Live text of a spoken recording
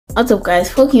What's up guys,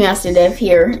 Pokemaster Dev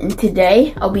here, and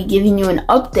today I'll be giving you an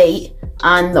update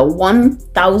on the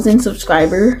 1,000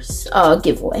 subscribers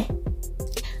giveaway.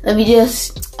 Let me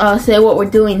just say what we're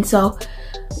doing. So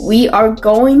we are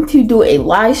going to do a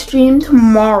live stream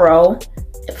tomorrow,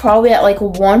 probably at like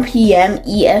 1 p.m.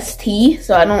 EST.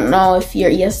 So I don't know if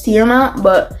you're EST or not,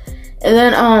 but and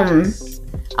then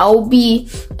I'll be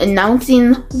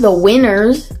announcing the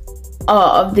winners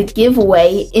of the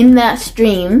giveaway in that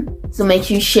stream. So make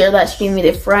sure you share that stream with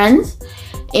your friends.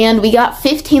 And we got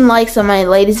 15 likes on my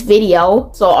latest video,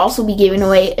 so I'll also be giving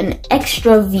away an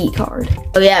extra V card.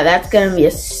 So yeah, that's gonna be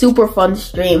a super fun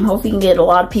stream. Hope we can get a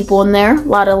lot of people in there, a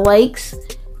lot of likes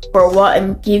for what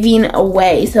I'm giving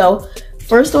away. So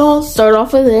first of all, start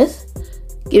off with this,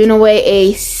 giving away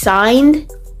a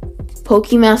signed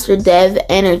Pokemaster Dev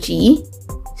Energy,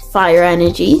 Fire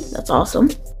Energy. That's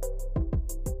awesome.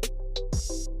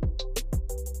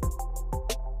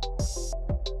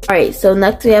 Alright, so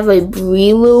next we have a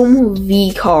Breloom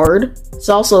V card. It's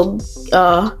also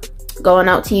going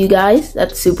out to you guys.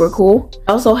 That's super cool.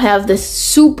 I also have this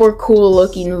super cool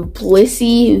looking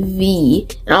Blissey V.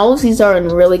 And all of these are in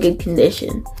really good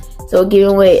condition. So giving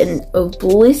away a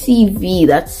Blissey V,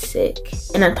 that's sick.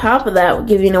 And on top of that, we're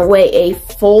giving away a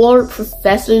Full Art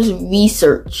Professor's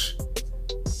Research.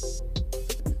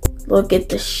 Look at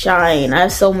the shine. I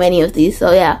have so many of these,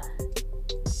 so yeah.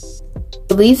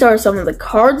 So these are some of the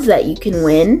cards that you can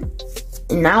win.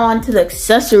 And now on to the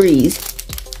accessories.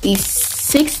 These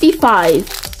 65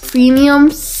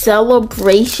 premium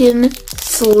celebration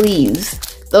sleeves.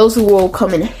 Those will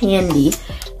come in handy.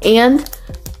 And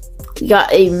we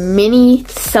got a mini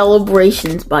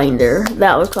celebrations binder.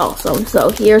 That looks awesome.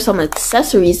 So here are some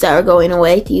accessories that are going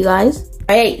away to you guys.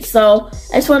 Alright, so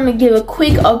I just wanted to give a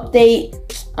quick update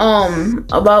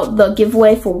about the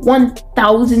giveaway for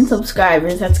 1,000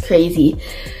 subscribers. That's crazy.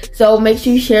 So make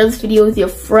sure you share this video with your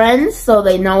friends so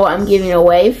they know what I'm giving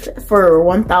away for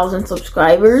 1,000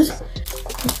 subscribers.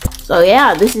 So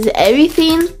yeah, this is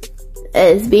everything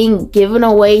that is being given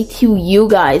away to you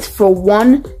guys for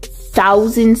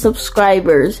 1,000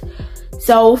 subscribers.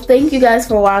 So thank you guys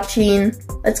for watching.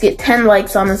 Let's get 10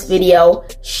 likes on this video.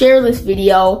 Share this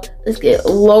video. Let's get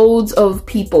loads of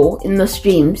people in the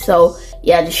stream. So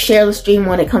yeah, just share the stream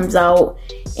when it comes out.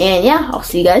 And yeah, I'll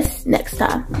see you guys next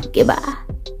time. Goodbye.